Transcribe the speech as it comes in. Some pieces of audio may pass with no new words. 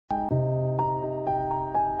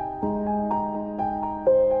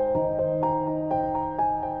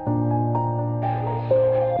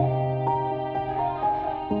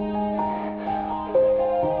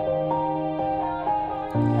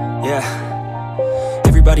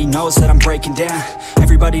Everybody knows that I'm breaking down.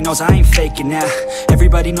 Everybody knows I ain't faking now.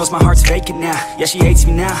 Everybody knows my heart's vacant now. Yeah, she hates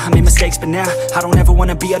me now, I made mistakes but now I don't ever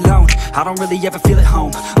wanna be alone. I don't really ever feel at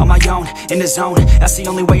home. On my own, in the zone, that's the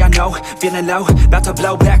only way I know. Feeling low, about to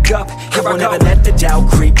blow back up. Here I won't ever let the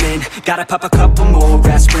doubt creep in. Gotta pop a couple more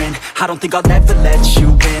aspirin. I don't think I'll ever let you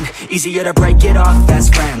in. Easier to break it off as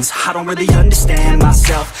friends. I don't really understand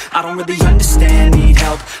myself. I don't really understand, need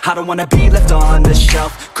help. I don't wanna be left on the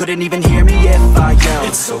shelf. Couldn't even hear me if I yelled.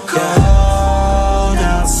 It's so cold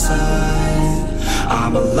outside,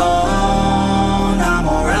 I'm alone, I'm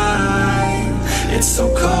alright. It's so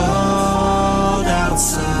cold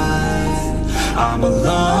outside, I'm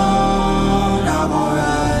alone, I'm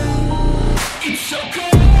alright. It's so cold.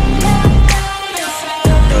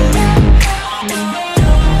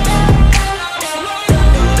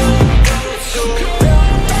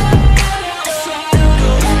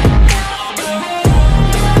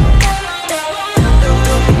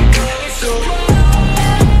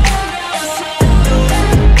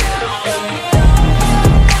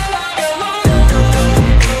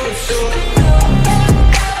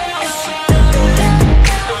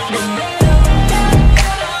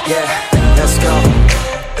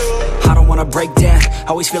 Break down,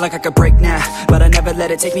 always feel like I could break now, but I never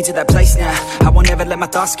let it take me to that place now. I won't ever let my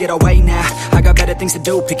thoughts get away now. I got better things to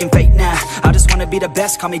do, picking fate now. I just wanna be the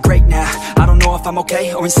best, call me great now. I don't know if I'm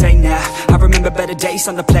okay or insane now. I remember better days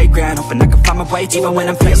on the playground, hoping I can find my way. Even when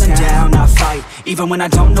I'm feeling down, I fight. Even when I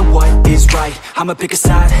don't know what is right, I'ma pick a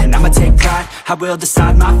side and I'ma take pride. I will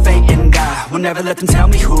decide my fate and I will never let them tell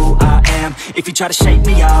me who I am. If you try to shape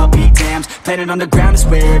me, I'll be damned. Planet on the ground is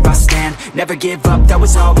where I stand. Never give up, that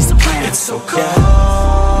was always the plan. It's so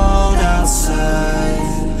cold outside,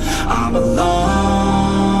 I'm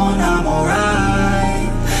alone, I'm alright.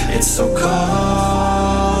 It's so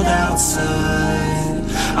cold outside,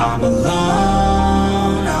 I'm alone.